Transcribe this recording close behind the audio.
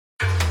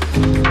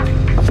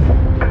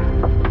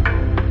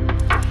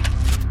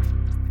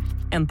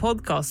En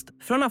podcast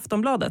från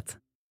Aftonbladet.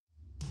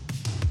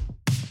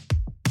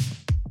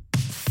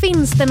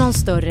 Finns det någon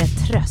större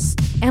tröst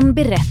än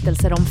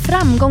berättelser om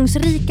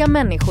framgångsrika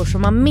människor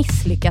som har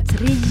misslyckats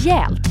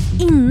rejält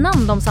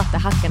innan de satte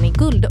hackan i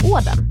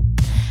guldådern?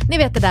 Ni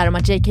vet det där om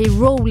att J.K.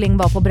 Rowling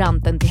var på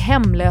branten till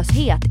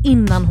hemlöshet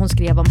innan hon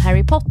skrev om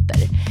Harry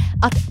Potter.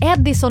 Att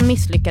Edison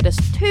misslyckades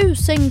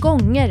 1000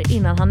 gånger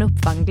innan han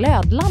uppfann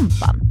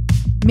glödlampan.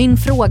 Min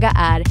fråga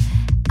är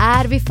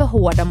vi för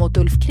hårda mot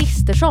Ulf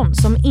Kristersson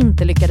som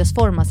inte lyckades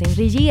forma sin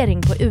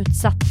regering på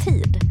utsatt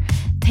tid?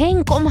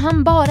 Tänk om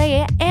han bara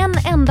är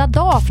en enda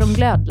dag från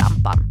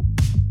glödlampan.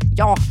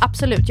 Ja,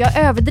 absolut, jag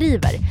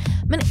överdriver.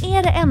 Men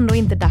är det ändå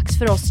inte dags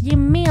för oss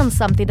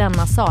gemensamt i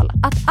denna sal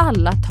att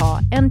alla ta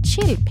en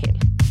chillpill?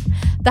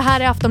 Det här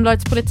är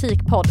Aftonbladets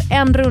politikpodd,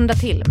 en runda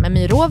till med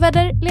My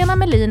Rowhedder, Lena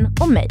Mellin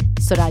och mig,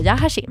 Soraya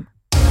Hashim.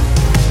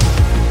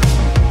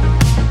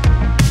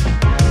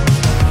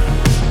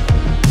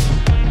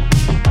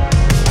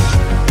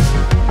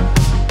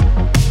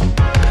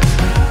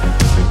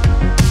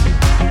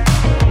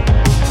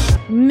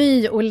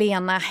 My och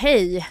Lena,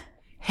 hej.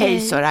 Hej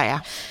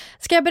Soraya.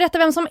 Ska jag berätta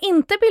vem som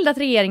inte bildat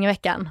regering i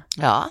veckan?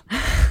 Ja,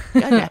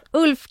 gör det.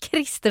 Ulf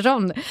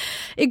Kristersson.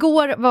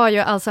 Igår var ju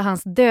alltså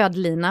hans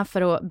dödlina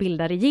för att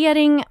bilda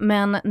regering,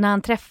 men när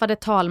han träffade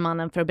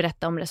talmannen för att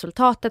berätta om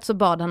resultatet så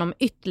bad han om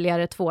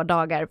ytterligare 2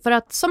 dagar för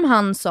att, som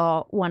han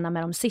sa, ordna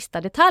med de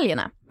sista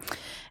detaljerna.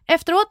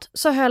 Efteråt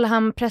så höll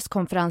han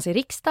presskonferens i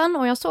riksdagen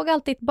och jag såg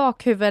alltid ett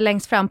bakhuvud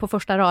längst fram på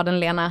första raden,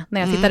 Lena,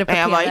 när jag tittade på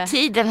TV. Jag var i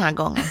tid den här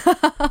gången.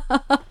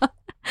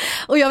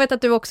 Och jag vet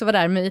att du också var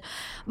där, My.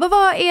 Vad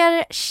var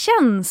er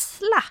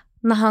känsla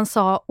när han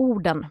sa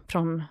orden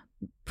från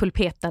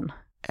pulpeten?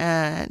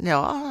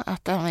 Ja,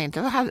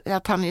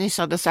 att han nyss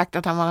hade sagt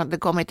att han hade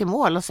kommit i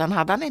mål och sen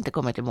hade han inte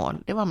kommit i mål.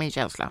 Det var min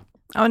känsla.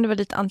 Ja, det var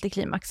lite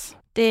antiklimax.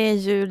 Det är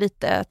ju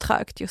lite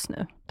trögt just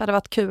nu. Det hade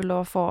varit kul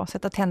att få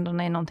sätta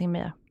tänderna i någonting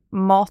mer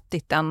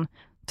matigt än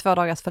 2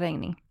 dagars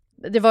förlängning.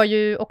 Det var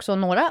ju också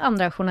några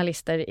andra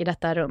journalister i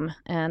detta rum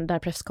där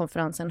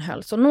presskonferensen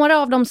hölls. Och några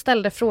av dem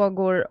ställde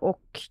frågor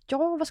och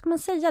ja, vad ska man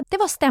säga? Det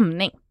var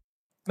stämning.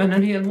 Men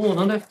en hel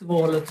månad efter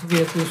valet så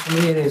vet du som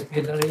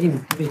regeringsbildare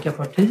inte vilka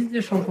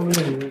partier som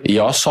kommer in.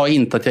 Jag sa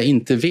inte att jag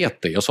inte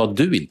vet det. Jag sa att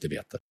du inte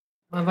vet det.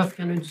 Men varför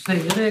kan du inte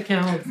säga det? Kan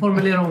jag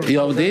formulera om det?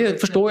 Ja,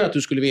 det förstår jag att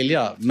du skulle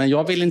vilja. Men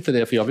jag vill inte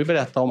det, för jag vill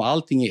berätta om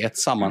allting i ett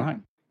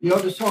sammanhang. Ja,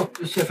 du sa att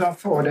du ser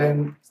framför dig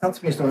en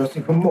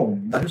statsministerröstning på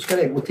måndag. Hur ska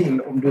det gå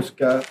till om du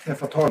ska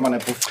träffa talmannen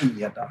på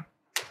fredag?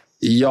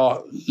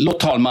 Ja, låt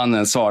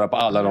talmannen svara på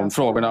alla de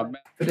frågorna.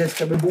 För det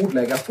ska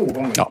bordläggas 2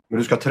 gånger. Ja. Men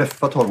du ska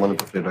träffa talmannen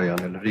på fredag igen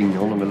eller ringa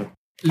honom eller?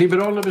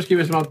 Liberalerna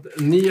beskriver som att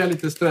ni är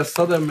lite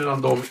stressade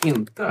medan de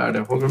inte är det.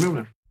 Håller du med om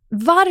det?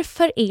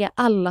 Varför är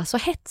alla så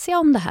hetsiga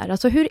om det här?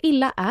 Alltså hur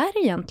illa är det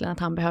egentligen att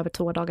han behöver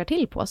 2 dagar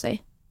till på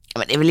sig?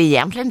 Men det är väl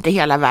egentligen inte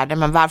hela världen,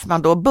 men varför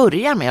man då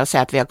börjar med att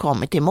säga att vi har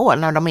kommit till mål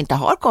när de inte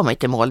har kommit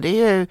till mål, det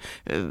är ju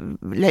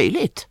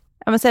löjligt.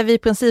 Ja, men säger vi i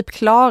princip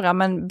klara,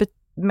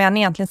 men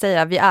egentligen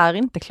säga vi är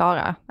inte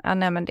klara. Ja,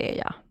 nej, men det är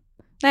ja.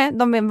 Nej,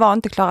 de var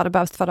inte klara, det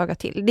behövs 2 dagar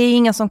till. Det är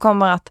ingen som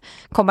kommer att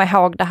komma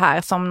ihåg det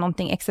här som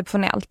någonting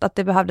exceptionellt, att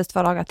det behövdes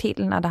 2 dagar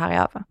till när det här är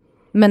över.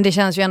 Men det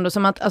känns ju ändå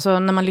som att alltså,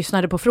 när man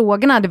lyssnade på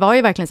frågorna, det var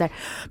ju verkligen så här,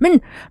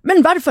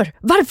 men varför?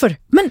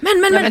 Men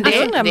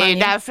det är ju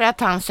därför att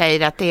han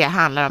säger att det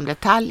handlar om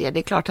detaljer. Det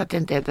är klart att det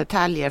inte är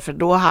detaljer, för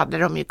då hade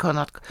de ju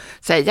kunnat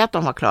säga att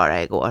de var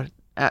klara igår.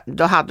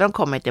 Då hade de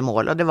kommit i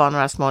mål och det var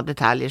några små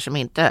detaljer som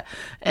inte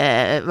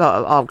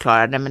var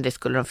avklarade, men det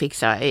skulle de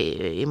fixa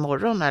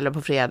imorgon eller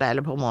på fredag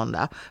eller på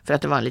måndag för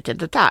att det var en liten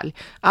detalj.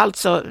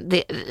 Alltså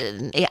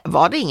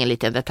var det ingen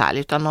liten detalj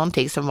utan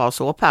någonting som var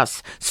så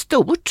pass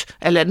stort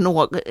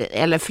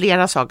eller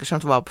flera saker som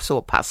var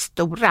så pass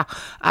stora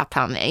att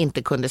han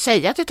inte kunde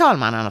säga till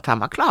talmannen att han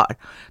var klar.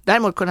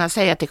 Däremot kunde han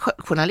säga till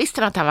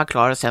journalisterna att han var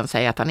klar och sen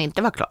säga att han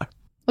inte var klar.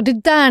 Och det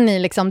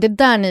är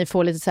där ni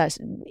får lite så här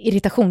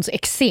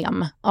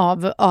irritationsexem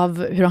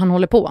av hur han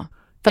håller på.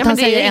 För att han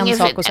säger en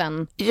sak och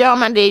sen... Ja,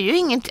 men det är ju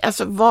inget...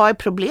 Alltså, vad är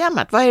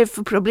problemet? Vad är det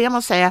för problem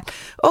att säga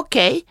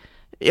okej,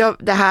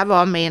 det här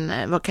var min,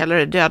 vad kallar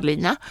det,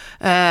 dödlina.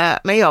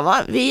 Men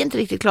vi är inte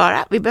riktigt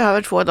klara. Vi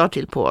behöver 2 dagar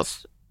till på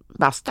oss.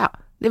 Basta.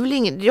 Det är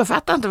väl jag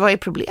fattar inte, vad är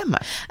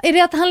problemet? Är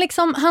det att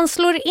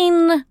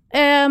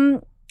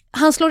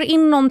han slår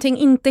in någonting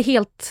inte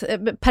helt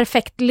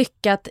perfekt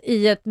lyckat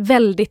i ett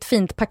väldigt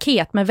fint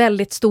paket med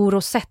väldigt stor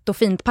rosett och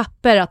fint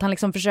papper, att han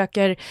liksom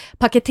försöker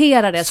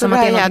paketera det som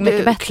att det är något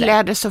mycket bättre. Du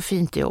klär det så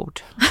fint i ord.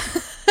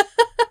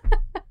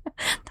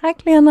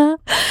 Tack Lena.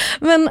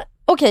 Men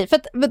okej, för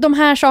att de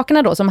här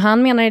sakerna då som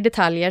han menar är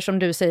detaljer som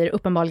du säger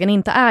uppenbarligen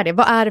inte är det.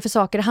 Vad är det för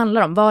saker det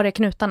handlar om? Var är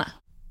knutarna?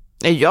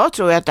 Jag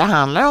tror att det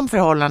handlar om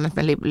förhållandet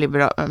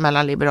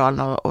mellan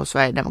Liberalerna och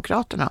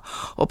Sverigedemokraterna.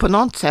 Och på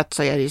något sätt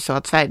så är det ju så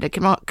att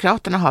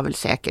Sverigedemokraterna har väl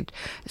säkert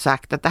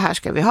sagt att det här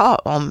ska vi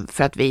ha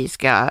för att vi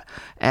ska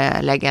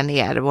lägga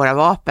ner våra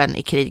vapen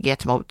i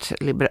kriget mot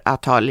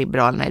att ha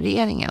Liberalerna i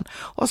regeringen.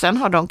 Och sen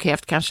har de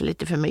krävt kanske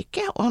lite för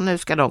mycket och nu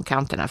ska de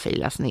kanterna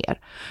filas ner.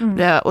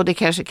 Och det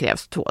kanske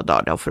krävs 2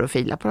 dagar då för att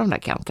fila på de där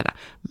kanterna.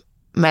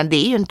 Men det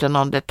är ju inte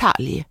någon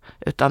detalj,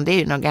 utan det är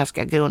ju något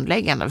ganska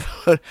grundläggande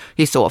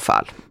i så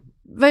fall.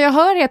 Vad jag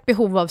hör är ett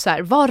behov av så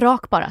här, var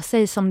rak bara,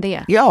 säg som det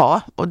är.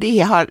 Ja, och det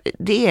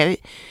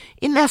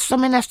är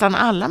som i nästan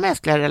alla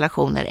mänskliga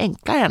relationer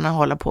enklare än att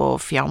hålla på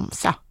och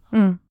fjamsa.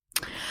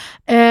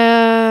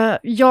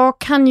 Jag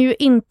kan ju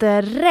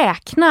inte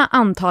räkna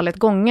antalet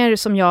gånger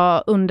som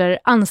jag under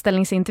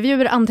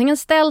anställningsintervjuer antingen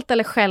ställt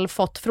eller själv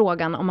fått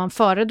frågan om man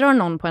föredrar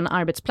någon på en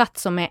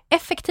arbetsplats som är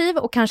effektiv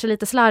och kanske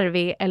lite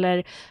slarvig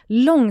eller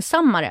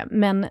långsammare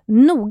men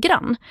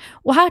noggrann.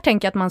 Och här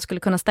tänker jag att man skulle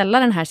kunna ställa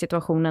den här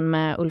situationen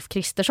med Ulf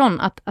Kristersson.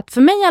 Att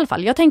för mig i alla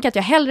fall, jag tänker att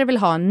jag hellre vill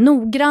ha en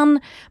noggrann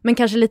men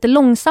kanske lite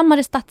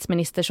långsammare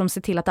statsminister som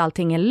ser till att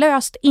allting är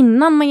löst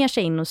innan man ger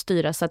sig in och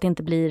styra så att det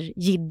inte blir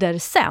jidder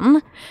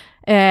sen.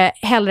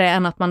 Hellre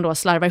än att man då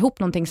slarvar ihop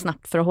någonting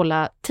snabbt för att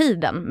hålla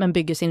tiden men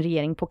bygger sin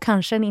regering på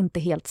kanske en inte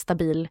helt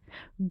stabil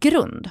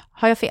grund.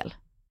 Har jag fel?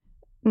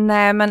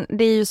 Nej, men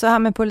det är ju så här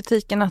med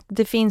politiken att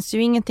det finns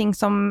ju ingenting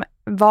som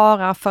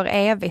varar för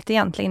evigt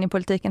egentligen i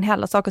politiken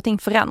heller. Saker och ting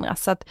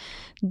förändras så att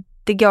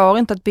det går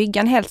inte att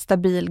bygga en helt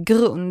stabil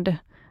grund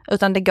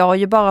utan det går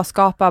ju bara att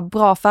skapa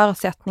bra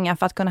förutsättningar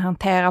för att kunna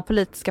hantera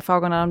politiska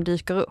frågor när de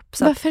dyker upp.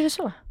 Så varför är det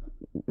så?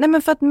 Nej,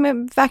 men för att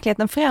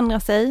verkligheten förändrar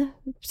sig,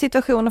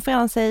 situationen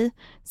förändrar sig,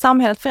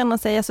 samhället förändrar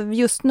sig. Alltså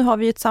just nu har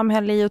vi ett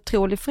samhälle i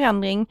otrolig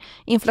förändring.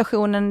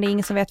 Inflationen, det är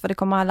ingen som vet var det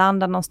kommer att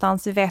landa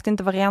någonstans. Vi vet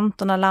inte var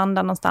räntorna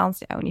landar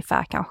någonstans,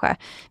 ungefär kanske.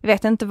 Vi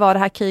vet inte vad det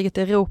här kriget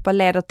i Europa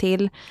leder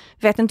till.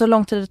 Vi vet inte hur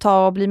lång tid det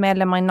tar att bli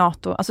medlemmar i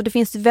NATO. Alltså det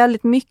finns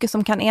väldigt mycket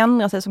som kan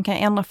ändra sig, som kan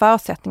ändra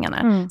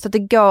förutsättningarna. Så att det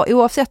går,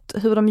 oavsett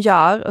hur de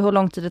gör och hur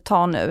lång tid det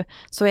tar nu,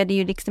 så är det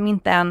ju liksom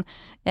inte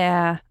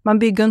man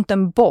bygger inte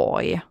en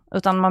borg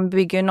utan man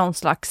bygger någon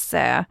slags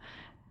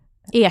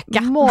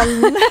eka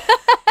moln.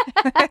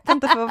 Jag vet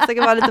inte, för att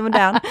försöka vara lite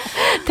modern.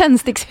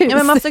 Tändstickshus. Ja,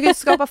 men man försöker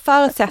skapa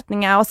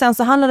förutsättningar och sen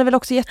så handlar det väl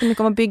också jättemycket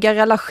om att bygga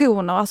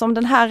relationer. Alltså om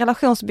den här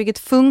relationsbygget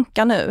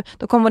funkar nu,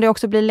 då kommer det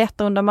också bli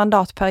lättare under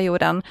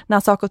mandatperioden när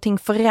saker och ting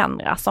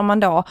förändras. Om man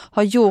då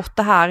har gjort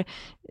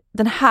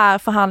den här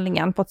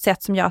förhandlingen på ett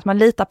sätt som gör att man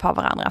litar på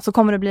varandra, så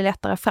kommer det bli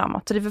lättare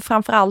framåt. Så det är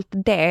framförallt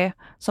det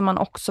som man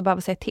också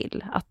behöver se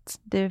till. Att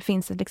det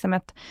finns liksom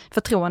ett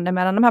förtroende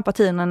mellan de här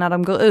partierna när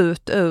de går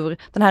ut ur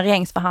den här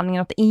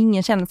regeringsförhandlingen, att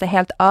ingen känner sig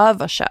helt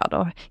överkörd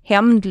och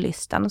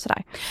hämndlysten och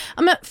sådär.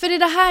 Ja, men för det är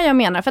det här jag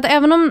menar. För att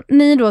även om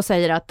ni då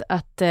säger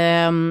att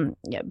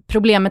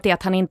problemet är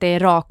att han inte är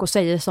rak och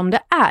säger som det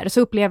är,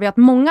 så upplever jag att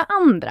många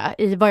andra,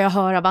 i vad jag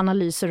hör av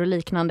analyser och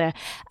liknande,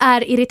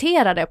 är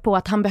irriterade på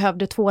att han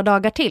behövde 2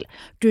 dagar till.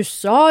 Du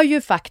sa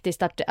ju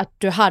faktiskt att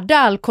du hade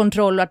all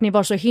kontroll och att ni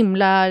var så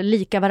himla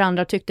lika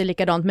varandra och tyckte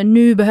likadant, men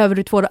nu behöver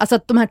du 2 dagar. Alltså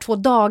att de här 2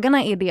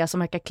 dagarna är det som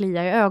verkar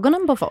klia i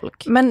ögonen på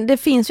folk. Men det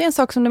finns ju en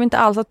sak som de inte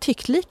alls har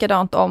tyckt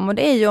likadant om, och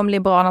det är ju om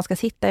Liberalerna ska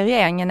sitta i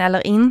regeringen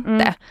eller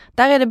inte.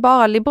 Där är det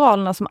bara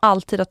Liberalerna som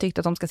alltid har tyckt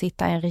att de ska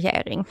sitta i en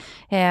regering.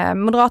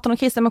 Moderaterna och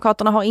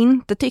Kristdemokraterna har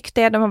inte tyckt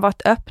det, de har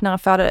varit öppnare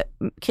för det.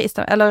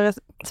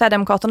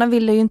 Sverigedemokraterna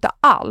ville ju inte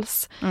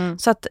alls.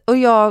 Så att, och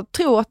jag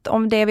tror att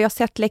om det vi har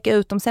sett läcka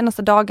ut de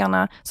senaste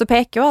dagarna, så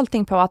pekar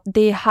allting på att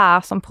det är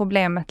här som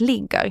problemet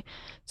ligger.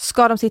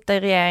 Ska de sitta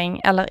i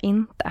regering eller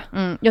inte?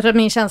 Jag tror att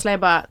min känsla är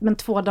bara, men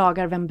 2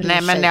 dagar, vem bryr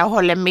sig? Nej, men jag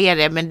håller med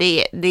dig, men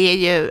det är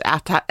ju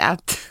att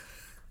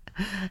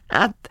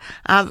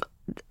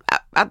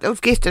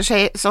Ulf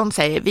Kristersson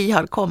säger vi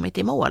har kommit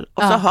i mål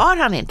och så har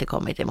han inte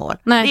kommit i mål.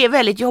 Nej. Det är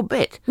väldigt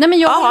jobbigt. Nej, men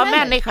jag har en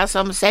människa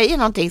som säger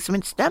någonting som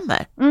inte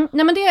stämmer.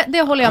 Nej, men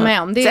det håller jag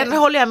med om. Sen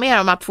håller jag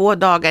med om att 2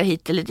 dagar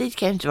hit eller dit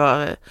kan inte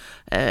vara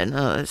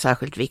något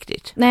särskilt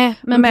viktigt. Nej,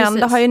 men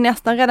det har ju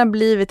nästan redan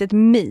blivit ett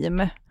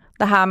meme.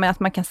 Det här med att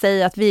man kan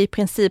säga att vi är i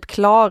princip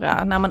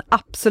klara när man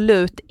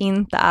absolut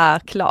inte är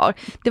klar.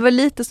 Det var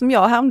lite som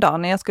jag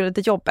häromdagen när jag skulle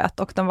till jobbet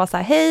och de var så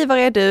här, hej, var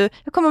är du?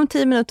 Jag kommer om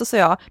 10 minuter, så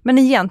jag. Men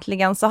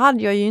egentligen så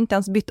hade jag ju inte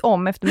ens bytt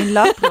om efter min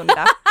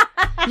löprunda.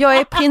 Jag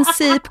är i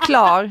princip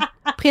klar,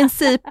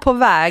 princip på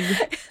väg.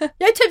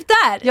 Jag är typ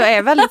där. Jag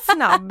är väldigt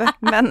snabb,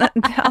 men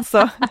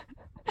alltså...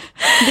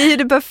 Det är ju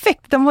det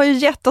perfekt. De har ju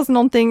gett oss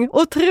någonting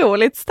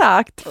otroligt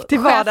starkt till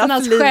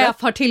vardagslivet. Chefernas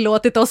chef har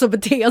tillåtit oss att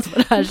bete oss på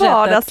det här sättet.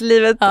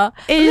 Vardagslivet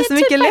är ju så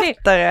mycket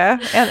lättare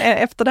än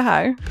efter det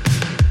här.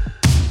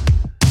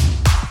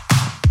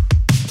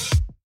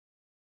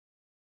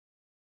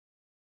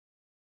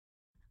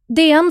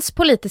 DNs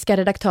politiska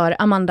redaktör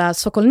Amanda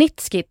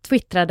Sokolnitsky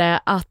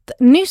twittrade att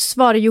nyss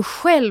var det ju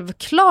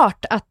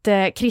självklart att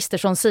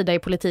Kristerssons sida i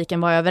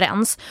politiken var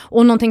överens.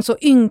 Och någonting så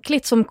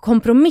ynkligt som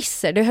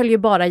kompromisser, det höll ju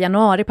bara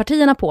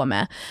januaripartierna på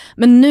med.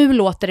 Men nu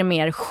låter det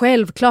mer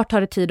självklart,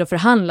 tar det tid att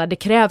förhandla. Det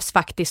krävs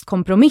faktiskt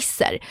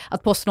kompromisser.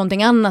 Att påstå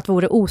någonting annat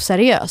vore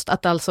oseriöst.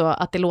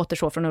 Att det låter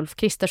så från Ulf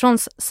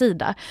Kristerssons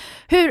sida.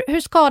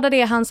 Hur skadar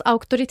det hans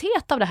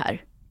auktoritet av det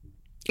här?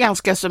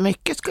 Ganska så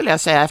mycket skulle jag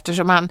säga,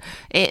 eftersom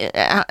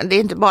det är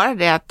inte bara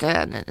det att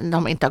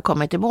de inte har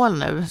kommit i mål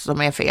nu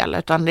som är fel,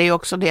 utan det är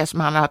också det som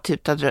han har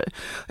tutat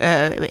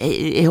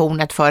i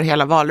hornet för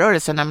hela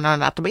valrörelsen,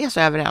 nämligen att de är så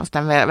överens.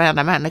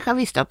 Varenda människa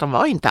visste att de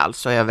var inte alls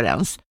så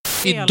överens.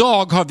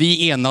 Idag har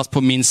vi enats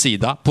på min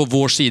sida, på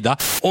vår sida.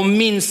 Om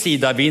min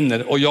sida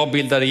vinner och jag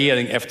bildar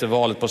regering efter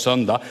valet på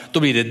söndag, då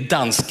blir det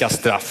danska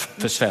straff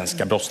för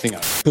svenska brottslingar.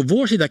 På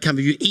vår sida kan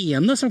vi ju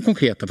enas om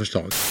konkreta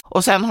förslag.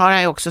 Och sen har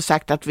han ju också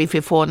sagt att vi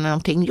får få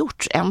någonting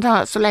gjort.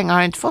 Ända så länge har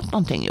han inte fått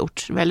någonting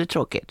gjort. Väldigt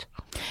tråkigt.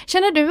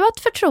 Känner du att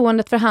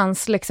förtroendet för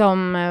hans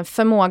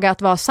förmåga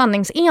att vara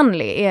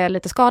sanningsenlig är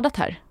lite skadat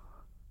här?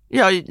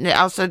 Ja,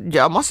 alltså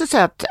jag måste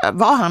säga att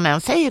vad han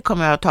än säger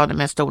kommer jag att ta det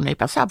med stor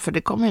nypa salt, för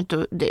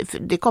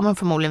det kommer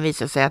förmodligen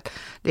visa sig att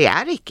det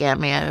är icke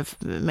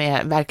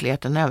med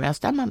verkligheten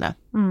överensstämmande.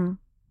 Mm.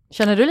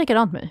 Känner du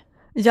likadant mig?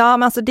 Ja,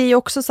 men alltså det är ju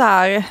också så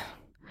här,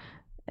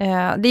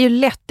 det är ju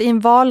lätt i en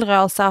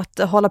valrörelse att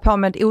hålla på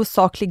med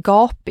osaklig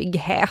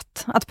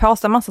gapighet, att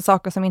påstå massa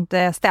saker som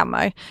inte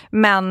stämmer,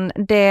 men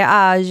det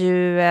är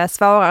ju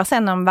svårare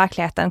sen om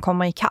verkligheten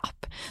kommer i kapp.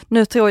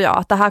 Nu tror jag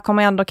att det här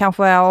kommer ändå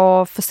kanske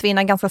att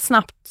försvinna ganska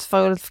snabbt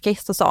för Ulf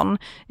Kristersson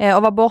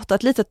och vara borta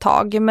ett litet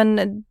tag, men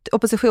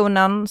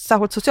oppositionen,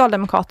 särskilt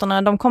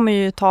Socialdemokraterna, de kommer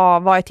ju ta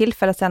varje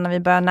tillfälle sen när vi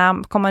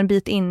börjar komma en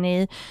bit in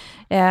i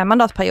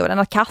mandatperioden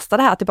att kasta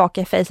det här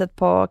tillbaka i facet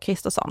på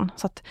Kristersson.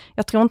 Så att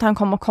jag tror inte han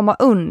kommer komma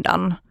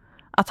undan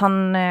att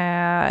han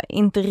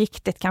inte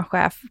riktigt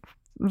kanske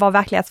var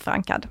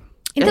verklighetsförankrad.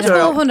 Inte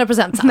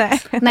 200%.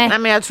 Nej,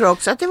 men jag tror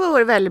också att det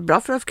vore väldigt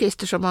bra för Ulf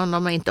Kristersson om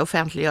de inte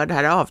offentliggör det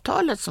här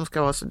avtalet som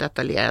ska vara så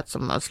detaljerat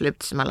som har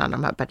slutits mellan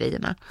de här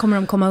partierna. Kommer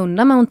de komma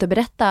undan med att inte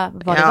berätta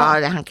vad det var?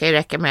 Ja, han kan ju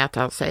räcka med att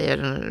han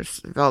säger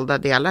valda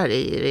delar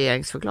i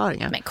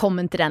regeringsförklaringen. Men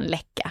kommer inte den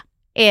läcka?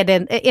 Är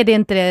det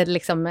inte det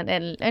liksom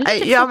en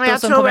ja, men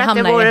jag tror att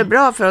det vore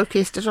bra för Ulf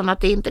Kristersson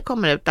att det inte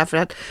kommer ut, därför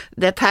att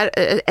det här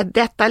ett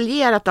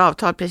detaljerat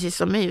avtal, precis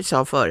som vi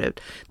sa förut,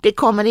 det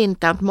kommer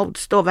inte att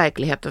motstå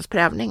verklighetens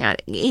prövningar,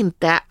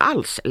 inte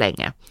alls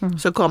länge.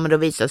 Så kommer det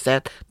att visa sig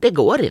att det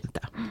går inte.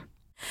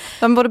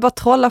 De borde bara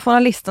trolla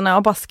journalisterna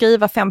och bara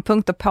skriva 5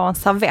 punkter på en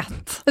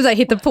servett. Så här,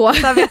 hitta på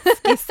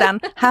servettskissen.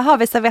 Här har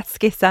vi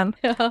servettskissen.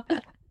 Ja.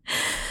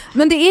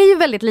 Men det är ju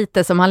väldigt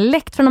lite som har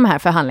läckt från de här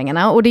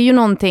förhandlingarna, och det är ju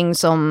någonting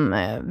som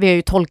vi har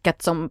ju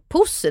tolkat som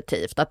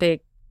positivt, att det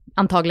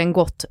antagligen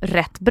gått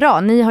rätt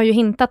bra. Ni har ju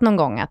hintat någon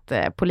gång att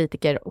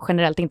politiker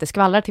generellt inte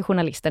skvallrar till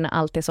journalister när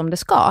allt är som det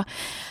ska.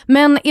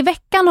 Men i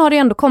veckan har det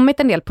ändå kommit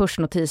en del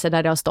pushnotiser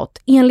där det har stått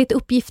enligt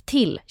uppgift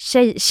till,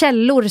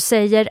 källor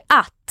säger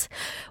att.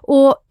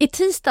 Och i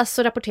tisdags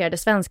så rapporterade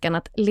Svenskan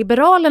att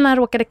Liberalerna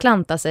råkade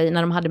klanta sig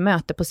när de hade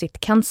möte på sitt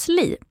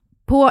kansli.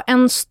 På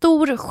en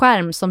stor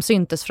skärm som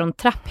syntes från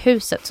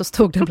trapphuset så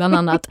stod det bland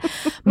annat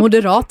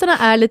Moderaterna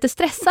är lite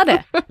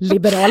stressade,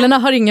 Liberalerna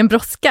har ingen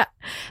brådska,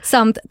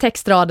 samt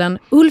textraden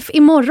Ulf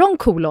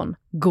imorgon,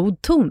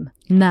 god ton,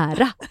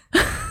 nära.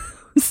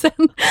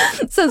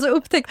 Sen så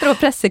upptäckte då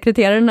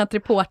pressekreteraren att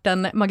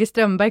reportern Maggie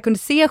Strömberg kunde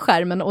se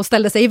skärmen och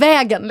ställde sig i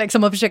vägen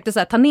liksom, och försökte så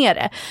här, ta ner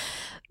det.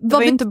 Det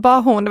var inte bara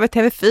hon, det var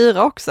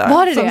TV4 också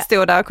som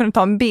stod där och kunde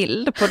ta en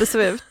bild på det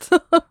såg ut.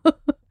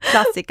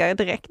 Klassiker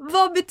direkt.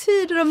 Vad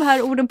betyder de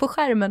här orden på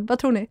skärmen? Vad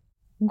tror ni?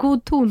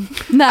 God ton,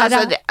 nära.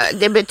 Alltså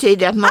det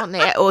betyder att någon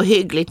är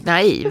ohyggligt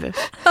naiv.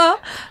 Ja,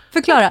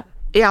 förklara.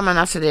 Ja, men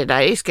alltså det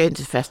där ska ju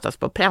inte fästas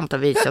på pränt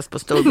och visas på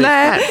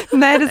storbilder.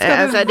 Nej, det ska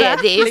alltså,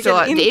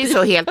 det är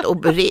så helt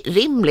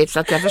orimligt så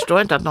att jag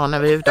förstår inte att någon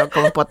överhuvudtaget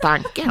kommer på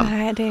tanken.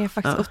 Nej, det är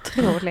faktiskt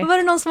otroligt. Var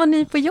det någon som var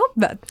ny på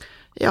jobbet?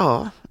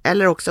 Ja,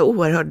 eller också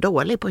oerhört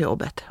dålig på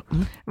jobbet.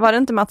 Var det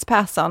inte Mats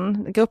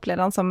Persson,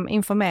 gruppledaren, som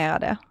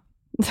informerade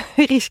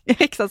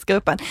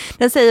riksdagsgruppen?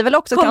 Den säger väl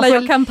också kolla,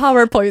 jag kan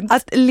PowerPoint.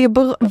 Att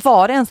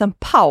var det ens en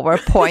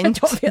PowerPoint?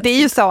 Det är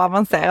ju så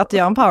avancerat att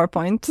göra en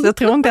PowerPoint. Så jag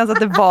tror inte ens att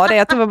det var det.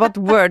 Jag tror det var bara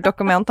ett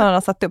Word-dokument han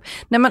hade satt upp.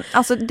 Nej, men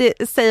alltså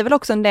det säger väl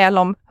också en del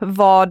om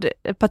vad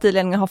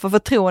partiledningen har för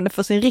förtroende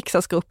för sin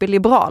riksdagsgrupp i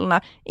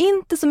Liberalerna.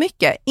 Inte så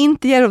mycket.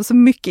 Inte ge dem så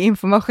mycket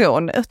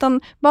information.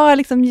 Utan bara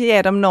liksom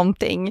ge dem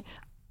någonting.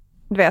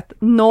 Du vet,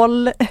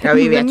 noll. Ja,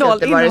 vi vet ju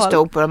inte vad det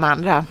stod på de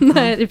andra.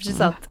 Nej, det är precis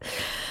sant.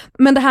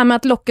 Men det här med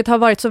att locket har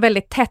varit så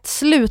väldigt tätt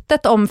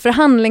slutet om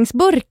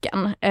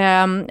förhandlingsburken.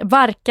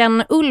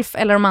 Varken Ulf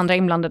eller de andra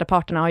inblandade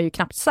parterna har ju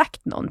knappt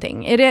sagt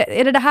någonting.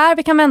 Är det här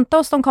vi kan vänta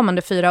oss de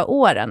kommande 4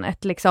 åren?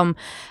 Ett liksom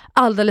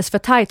alldeles för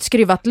tajt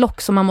skruvat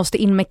lock som man måste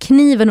in med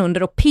kniven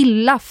under och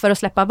pilla för att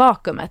släppa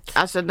vakuumet.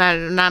 Alltså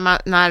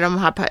när de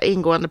här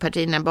ingående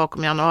partierna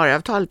bakom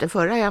januariavtalet, det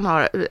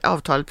förra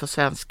avtalet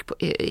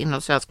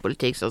inom svensk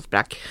politik som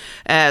sprack,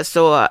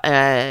 så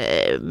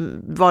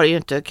var det ju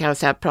inte, kan jag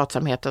säga,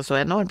 pratsamheten så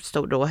enormt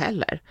stor då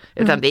heller.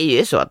 Utan det är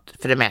ju så att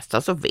för det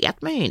mesta så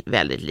vet man ju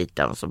väldigt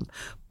lite om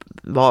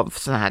vad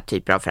sådana här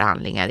typer av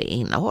förhandlingar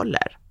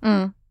innehåller.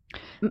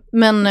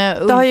 Men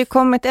det har ju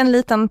kommit en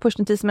liten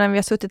pushnotis när vi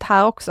har suttit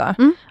här också.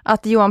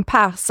 Att Johan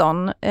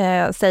Persson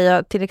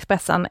säger till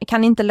Expressen,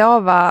 kan inte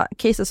lova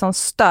Kristerssons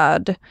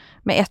stöd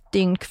med 1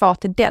 dygn kvar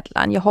till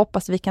deadline. Jag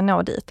hoppas vi kan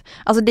nå dit.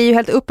 Alltså det är ju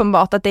helt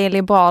uppenbart att det är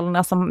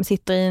Liberalerna som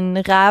sitter i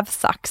en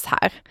rävsax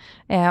här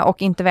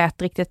och inte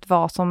vet riktigt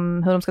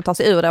hur de ska ta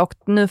sig ur det. Och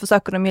nu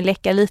försöker de ju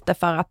läcka lite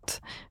för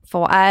att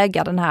få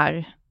äga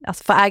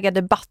få äga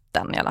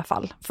debatten i alla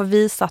fall. För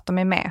visa att de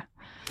är med.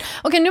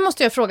 Okej, nu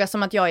måste jag fråga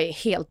som att jag är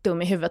helt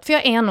dum i huvudet. För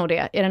jag är nog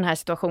det i den här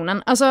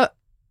situationen. Alltså,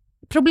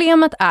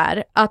 problemet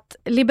är att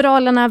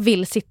Liberalerna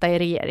vill sitta i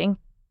regering.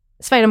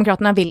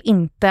 Sverigedemokraterna vill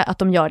inte att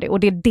de gör det. Och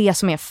det är det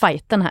som är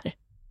fighten här.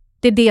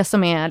 Det är det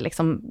som är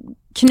liksom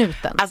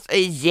knuten. Alltså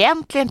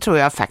egentligen tror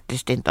jag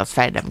faktiskt inte att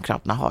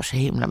Sverigedemokraterna har så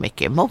himla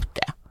mycket emot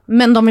det.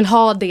 Men de vill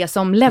ha det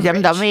som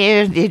leverage. Ja,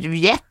 det är ju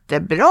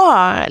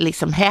jättebra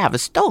liksom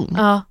hävstång.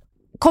 Ja.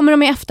 Kommer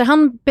de i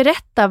efterhand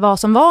berätta vad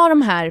som var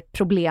de här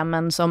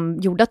problemen som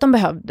gjorde att de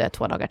behövde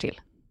 2 dagar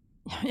till?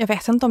 Jag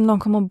vet inte om de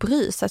kommer att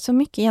bry sig så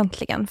mycket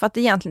egentligen. För att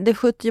det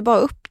skjuter ju bara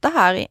upp det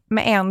här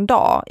med en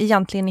dag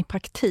egentligen i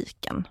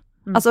praktiken.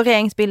 Alltså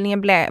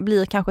regeringsbildningen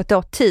blir kanske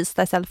då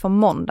tisdag istället för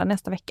måndag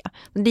nästa vecka.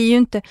 Det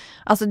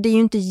är ju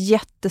inte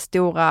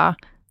jättestora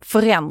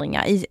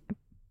förändringar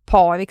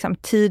på liksom,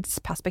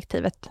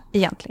 tidsperspektivet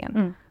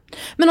egentligen.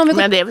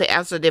 Men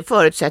det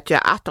förutsätter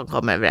ju att de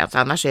kommer överens.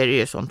 Annars är det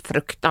ju sånt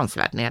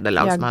fruktansvärt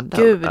nederlag som man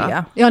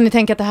dör. Ja, ni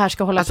tänker att det här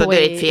ska hålla på i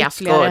det är ett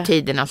fiasko,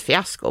 tidernas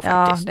fiasko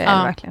faktiskt. Ja, det är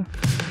det verkligen.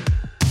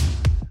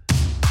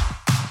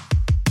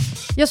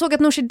 Jag såg att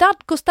Nooshi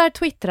Dadgostar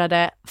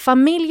twittrade: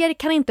 familjer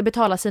kan inte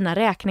betala sina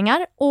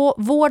räkningar och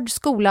vård,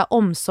 skola,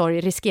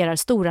 omsorg riskerar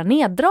stora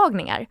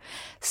neddragningar.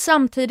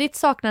 Samtidigt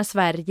saknar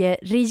Sverige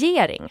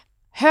regering.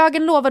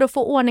 Högern lovade att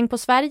få ordning på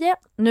Sverige.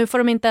 Nu får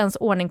de inte ens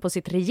ordning på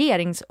sitt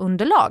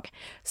regeringsunderlag.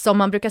 Som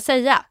man brukar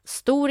säga,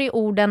 stor i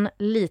orden,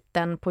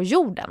 liten på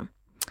jorden.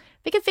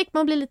 Vilket fick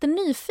man bli lite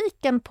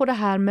nyfiken på det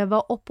här med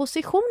vad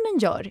oppositionen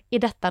gör i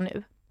detta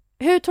nu.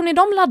 Hur tror ni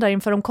de laddar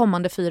inför de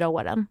kommande 4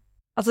 åren?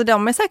 Alltså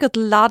de är säkert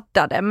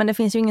laddade, men det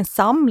finns ju ingen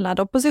samlad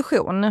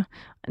opposition.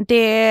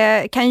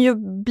 Det kan ju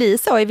bli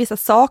så i vissa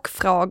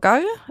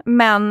sakfrågor,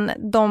 men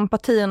de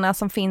partierna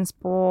som finns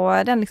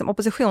på den liksom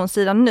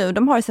oppositionssidan nu,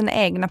 de har ju sina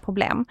egna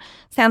problem.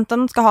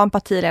 Centern ska ha en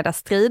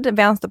partiledarstrid,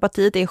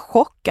 Vänsterpartiet är i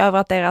chock över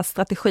att deras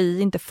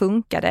strategi inte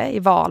funkade i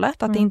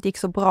valet, att det inte gick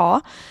så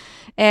bra.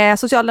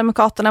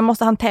 Socialdemokraterna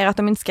måste hantera att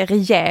de inte ska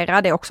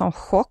regera, det är också en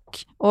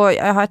chock. Och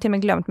jag har till och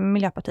med glömt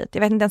Miljöpartiet.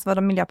 Jag vet inte ens vad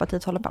de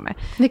Miljöpartiet håller på med.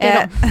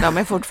 De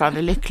är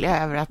fortfarande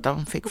lyckliga över att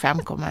de fick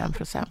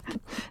 5,1%.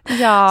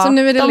 Ja, så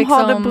nu är det de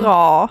har det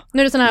bra.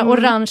 Nu är det såna här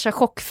orangea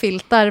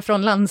chockfiltar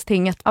från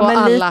landstinget på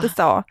alla. Lite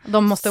så.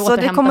 De måste så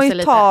återhämta det kommer ju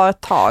sig ta lite.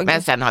 Ett tag.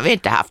 Men sen har vi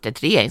inte haft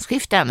ett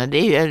regeringsskifte ännu. Det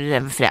är ju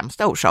den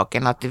främsta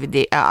orsaken. Att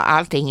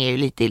allting är ju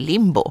lite i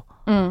limbo.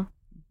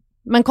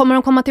 Men kommer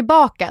de komma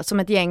tillbaka som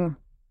ett gäng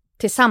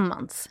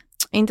tillsammans?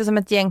 Inte som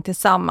ett gäng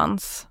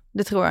tillsammans.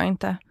 Det tror jag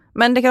inte.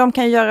 Men de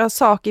kan göra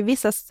saker i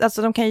vissa,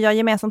 alltså de kan göra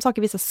gemensamma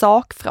saker i vissa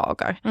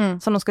sakfrågor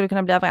som de skulle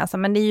kunna bli överens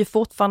om. Men det är ju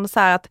fortfarande så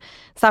här att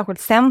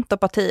särskilt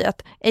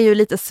Centerpartiet är ju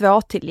lite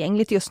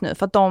svårtillgängligt just nu,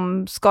 för att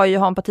de ska ju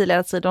ha en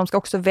partiledarstrid och de ska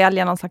också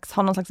välja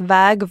ha någon slags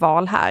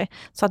vägval här.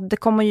 Så att det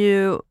kommer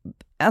ju,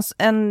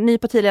 en ny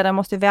partiledare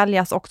måste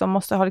väljas och de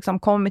måste ha liksom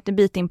kommit en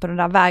bit in på den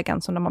där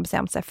vägen som de har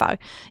bestämt sig för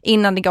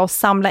innan det går att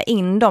samla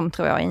in dem,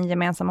 tror jag, i en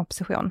gemensam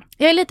opposition.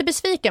 Jag är lite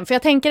besviken, för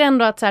jag tänker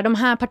ändå att så här, de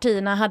här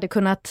partierna hade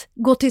kunnat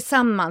gå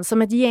tillsammans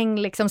som ett gäng,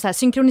 liksom så här,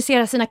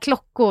 synkronisera sina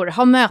klockor,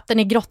 ha möten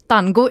i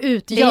grottan, gå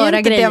ut,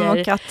 göra grejer. Det är inte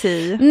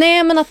demokrati.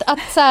 Nej, men att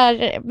så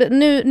här,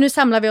 nu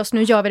samlar vi oss,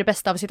 nu gör vi det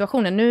bästa av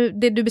situationen. Nu,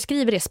 det du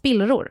beskriver är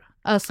spillror.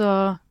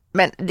 Alltså...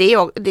 Men det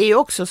är ju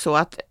också så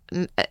att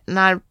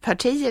när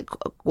partiet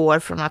går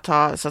från att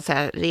ha, så att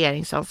säga,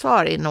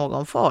 regeringsansvar i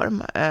någon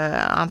form,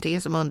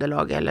 antingen som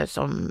underlag eller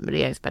som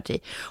regeringsparti,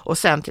 och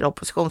sen till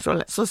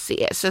oppositionsrollen,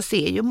 så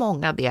ser ju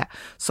många det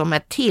som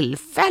ett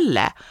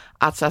tillfälle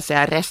att, så att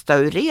säga,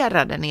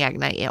 restaurera den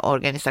egna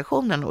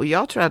organisationen. Och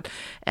jag tror att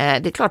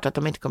det är klart att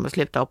de inte kommer att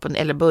sluta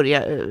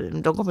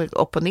de kommer att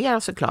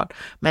opponera såklart,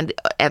 men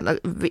en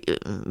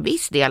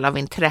viss del av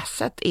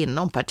intresset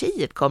inom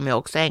partiet kommer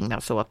också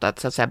ägnas åt att,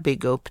 så att säga,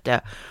 bygga upp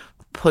det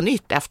på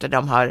nytt efter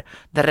de har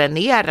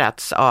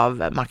dränerats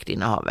av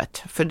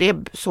maktinnehavet.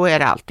 För så är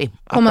det alltid.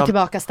 Komma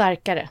tillbaka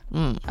starkare.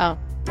 Ja.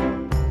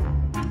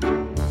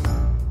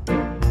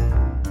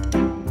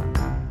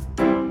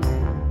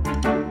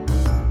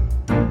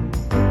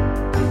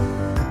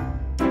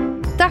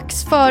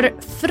 Dags för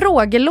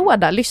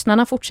frågelåda.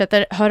 Lyssnarna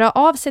fortsätter höra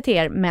av sig till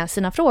er med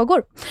sina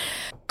frågor.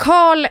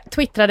 Carl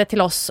twittrade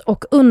till oss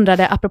och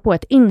undrade apropå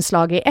ett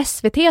inslag i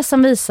SVT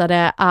som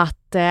visade att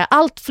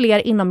allt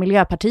fler inom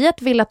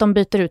Miljöpartiet vill att de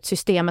byter ut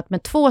systemet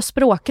med 2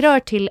 språkrör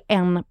till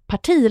en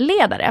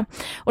partiledare.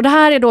 Och det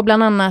här är då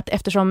bland annat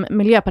eftersom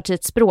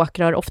Miljöpartiets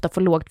språkrör ofta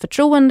får lågt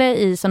förtroende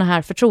i såna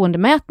här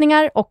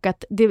förtroendemätningar och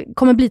att det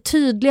kommer bli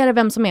tydligare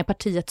vem som är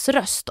partiets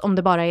röst om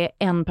det bara är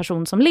en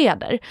person som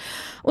leder.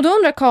 Och då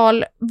undrar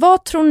Carl,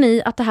 vad tror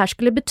ni att det här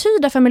skulle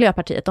betyda för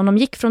Miljöpartiet om de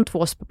gick från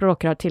 2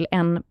 språkrör till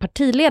en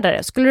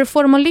partiledare? Skulle det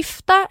få dem att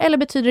lyfta eller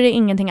betyder det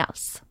ingenting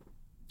alls?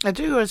 Jag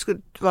tror det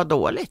skulle vara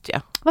dåligt,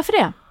 ja. Varför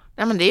det?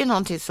 Ja, men det är ju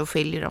någonting som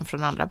skiljer dem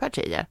från andra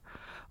partier.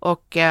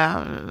 Och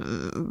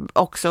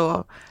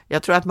också,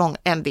 jag tror att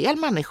en del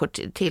människor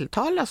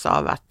tilltalas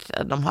av att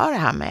de har det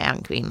här med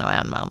en kvinna och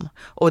en man.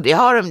 Och det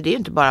har de, det är ju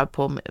inte bara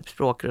på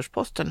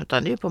språkrörsposten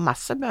utan det är ju på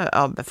massor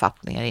av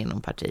befattningar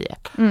inom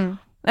partiet. Mm.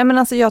 Nej, men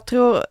alltså jag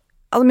tror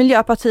att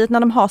Miljöpartiet när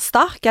de har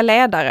starka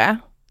ledare,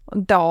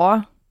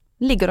 då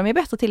ligger de ju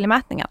bättre till i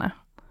mätningarna.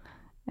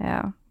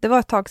 Ja, det var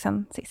ett tag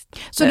sedan sist.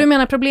 Så du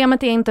menar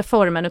problemet är inte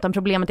formen utan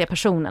problemet är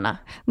personerna?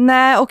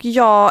 Nej, och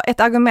ett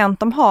argument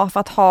de har för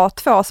att ha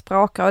 2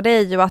 språkrör, det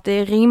är ju att det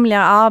är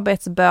rimligare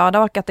arbetsbörda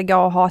och att det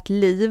går att ha ett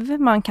liv.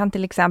 Man kan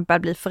till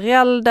exempel bli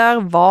förälder,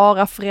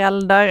 vara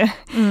förälder,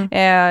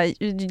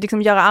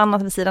 liksom göra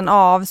annat vid sidan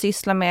av,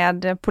 syssla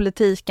med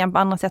politiken på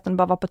andra sätt än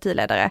bara vara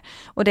partiledare.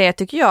 Och det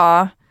tycker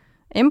jag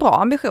är en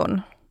bra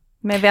ambition.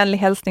 Med vänlig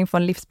hälsning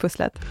från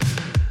livspusslet.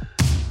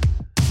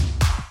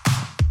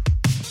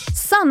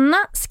 Sanna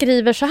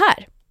skriver så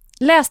här.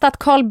 Läste att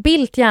Carl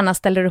Bildt gärna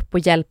ställer upp och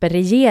hjälper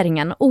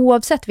regeringen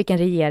oavsett vilken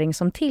regering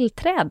som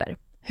tillträder.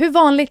 Hur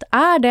vanligt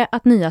är det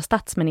att nya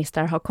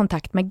statsministrar har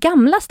kontakt med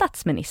gamla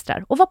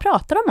statsministrar och vad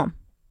pratar de om?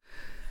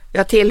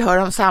 Jag tillhör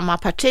de samma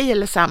parti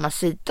eller samma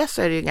sida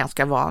så är det ju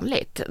ganska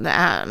vanligt.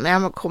 När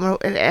jag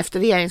kommer, efter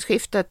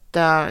regeringsskiftet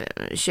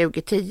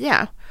 2010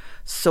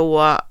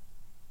 så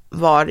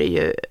var det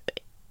ju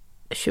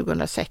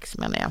 2006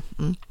 menar jag.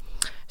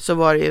 Så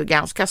var det ju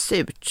ganska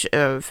surt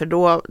för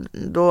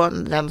då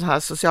den här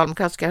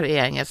socialdemokratiska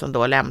regeringen som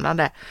då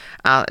lämnade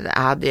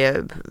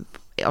hade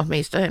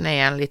åtminstone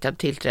en liten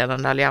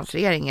tillträdande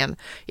alliansregeringen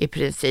i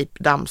princip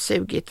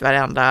dammsugit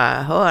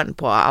varenda hörn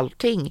på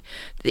allting,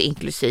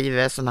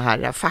 inklusive såna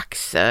här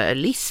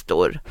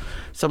faxlistor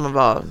som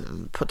var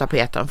på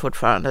tapeten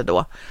fortfarande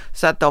då.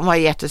 Så att de var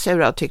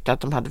jättesura och tyckte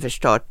att de hade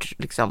förstört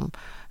liksom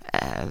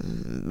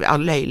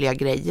löjliga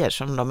grejer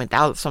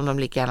som de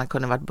lika gärna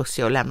kunde varit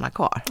bussiga och lämna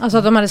kvar. Alltså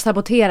att de hade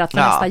saboterat för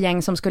nästa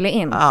gäng som skulle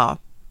in. Ja.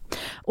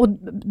 Och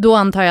då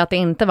antar jag att det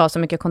inte var så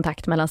mycket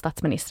kontakt mellan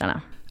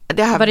statsministrarna.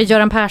 Var det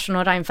Göran Persson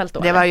och Reinfeldt då?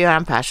 Det var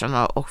Göran Persson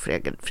och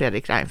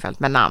Fredrik Reinfeldt.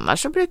 Men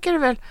annars så brukar det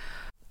väl...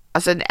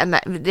 Alltså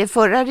det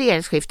förra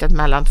regeringsskiftet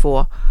mellan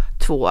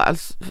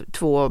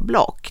två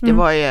block, det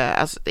var ju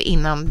alltså,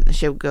 innan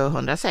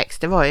 2006,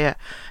 det var ju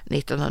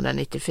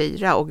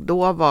 1994 och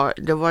då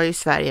var ju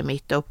Sverige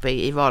mitt uppe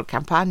i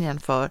valkampanjen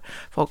för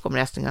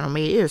folkomröstningen om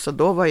EU, så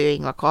då var ju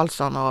Ingvar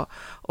Carlsson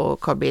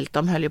och Carl Bildt,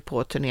 de höll ju på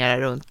att turnera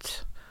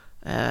runt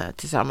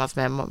tillsammans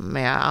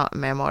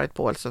med Marit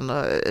Paulsen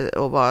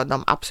och var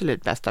de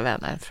absolut bästa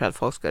vänner för att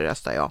folk skulle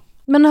rösta ja.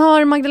 Men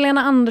har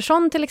Magdalena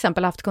Andersson till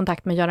exempel haft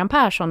kontakt med Göran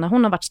Persson när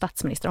hon har varit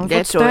statsminister? Hon har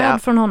fått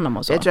stöd från honom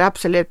och så? Det tror jag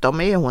absolut.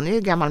 Hon är ju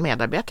gammal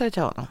medarbetare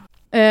till honom.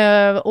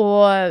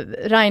 Och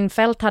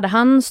Reinfeldt, hade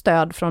han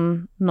stöd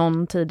från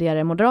någon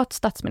tidigare moderat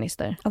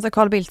statsminister? Alltså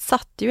Carl Bildt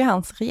satt ju i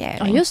hans regering.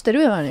 Ja just det,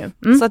 du gör han ju.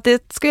 Så att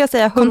det skulle jag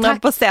säga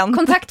 100%.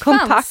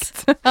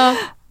 Kontakt. Ja.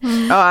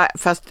 Ja,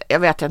 fast jag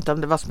vet inte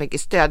om det var så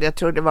mycket stöd. Jag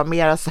tror det var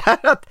mer så här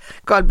att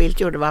Carl Bildt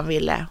gjorde vad han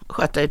ville.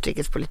 Sköta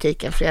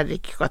utrikespolitiken,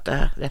 Fredrik sköta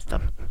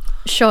resten.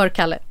 Kör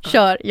Kalle,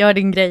 gör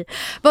din grej.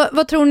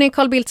 Vad tror ni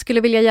Carl Bildt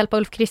skulle vilja hjälpa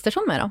Ulf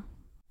Kristersson med då?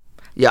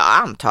 Jag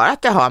antar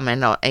att det har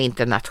med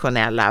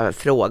internationella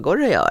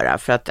frågor att göra,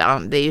 för att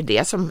det är ju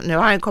det som, nu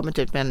har han kommit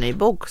ut med en ny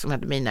bok som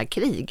heter Mina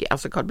krig,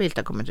 alltså Carl Bildt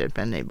har kommit ut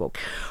med en ny bok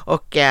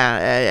och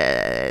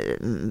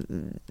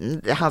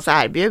hans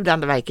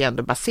erbjudande verkar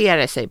ändå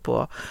basera sig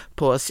på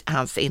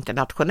hans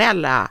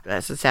internationella,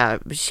 så att säga,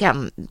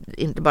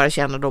 inte bara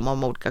kännedom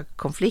om olika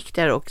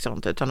konflikter och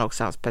sånt, utan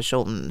också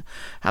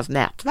hans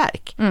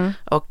nätverk.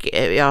 Och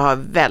jag har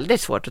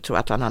väldigt svårt att tro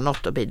att han har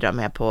något att bidra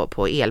med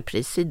på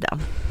elprissidan.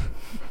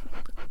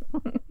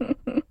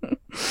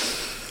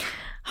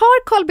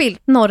 Har Carl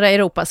Bildt norra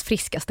Europas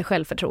friskaste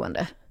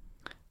självförtroende?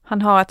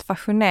 Han har ett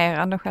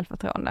fascinerande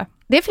självförtroende.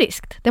 Det är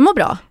friskt, det mår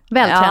bra,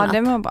 vältränat. Ja,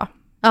 det mår bra.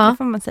 Ja. Det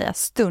får man säga,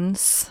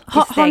 stuns.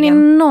 Har ni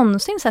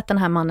någonsin sett den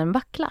här mannen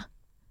vackla?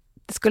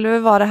 Det skulle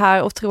väl vara det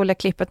här otroliga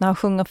klippet när han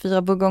sjunger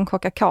 4 buggar om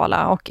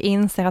Coca-Cola och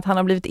inser att han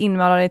har blivit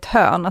inmålad i ett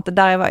hörn, att det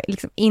där var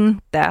liksom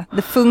inte,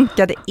 det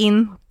funkade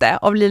inte,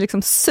 och blir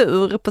liksom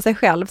sur på sig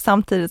själv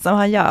samtidigt som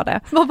han gör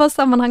det. Vad var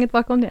sammanhanget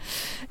bakom det?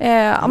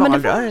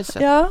 Valrörelse.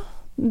 Ja,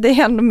 det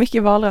är ändå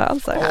mycket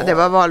valrörelser. Ja, det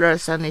var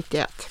valrörelsen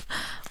 91.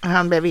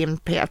 Han blev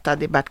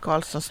inpetad i Bert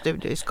Karlssons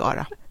studio i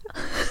Skara.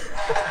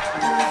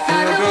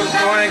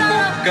 Och en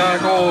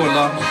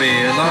Coca-Cola,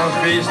 spela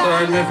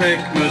freestyle med fräck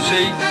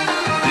musik.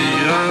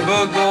 4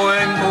 bugg och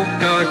en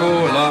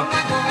Coca-Cola,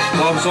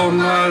 av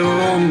sommar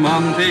och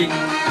romantik.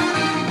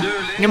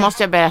 Nu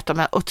måste jag berätta om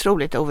en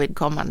otroligt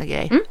ovidkommande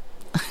grej.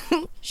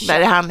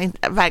 Där han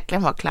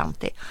verkligen var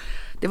klantig.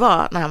 Det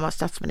var när han var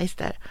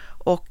statsminister.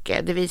 Och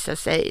det visade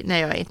sig när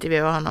jag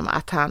intervjuade honom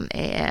att han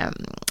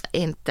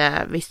inte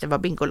visste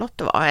vad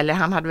Bingolotto var. Eller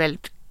han hade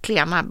väldigt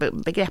klena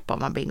begrepp om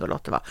vad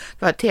Bingolotto var.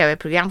 Det var ett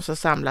tv-program som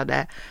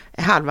samlade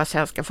halva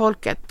svenska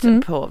folket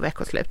på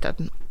veckoslutet.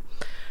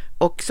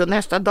 Och så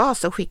nästa dag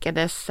så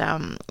skickades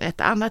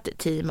ett annat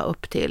team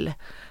upp till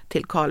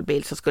Carl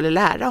Bildt som skulle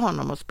lära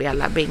honom att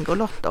spela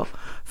Bingolotto.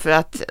 För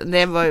att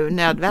det var ju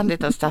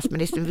nödvändigt att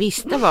statsministern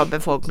visste vad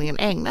befolkningen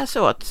ägnar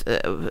sig åt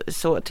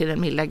så till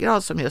en milda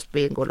grad som just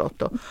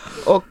Bingolotto.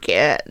 Och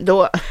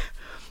då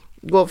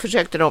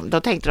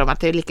tänkte de att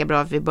det är lika bra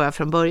att vi börjar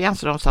från början,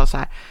 så de sa så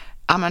här: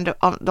 ja, men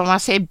om man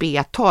säger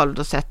B12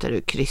 då sätter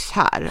du kryss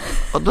här.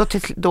 Och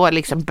då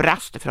liksom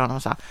brast det för honom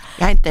och sa: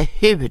 jag är inte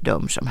hur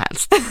dum som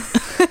helst.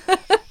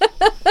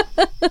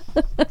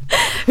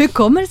 Hur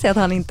kommer det sig att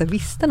han inte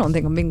visste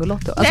någonting om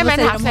Bingolotto? Alltså, vad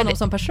säger de om honom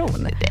som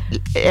person?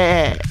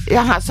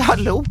 Han sa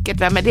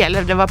Loket, vem är det?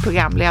 Eller det var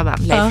programledaren,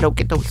 Leif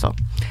Loket Olsson.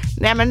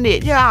 Nej, men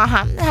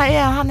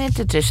han är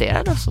inte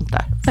intresserad av sånt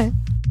där. Nej.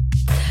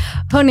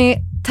 Hörrni,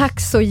 tack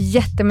så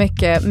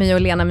jättemycket My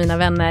och Lena, mina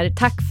vänner.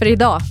 Tack för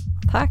idag.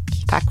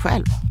 Tack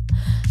själv.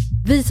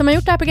 Vi som har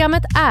gjort det här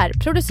programmet är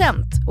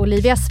Producent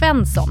Olivia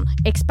Svenson,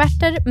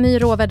 experter My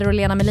Rowhedder och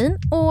Lena Mellin,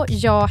 och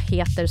jag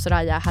heter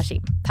Soraya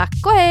Hashim. Tack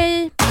och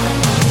hej!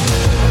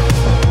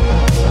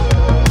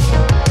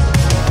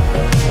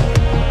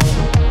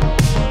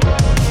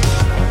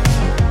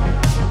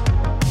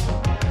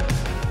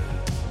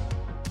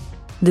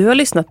 Du har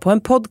lyssnat på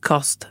en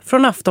podcast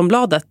från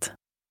Aftonbladet.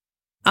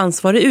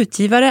 Ansvarig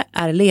utgivare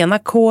är Lena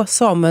K.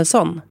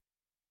 Samuelsson.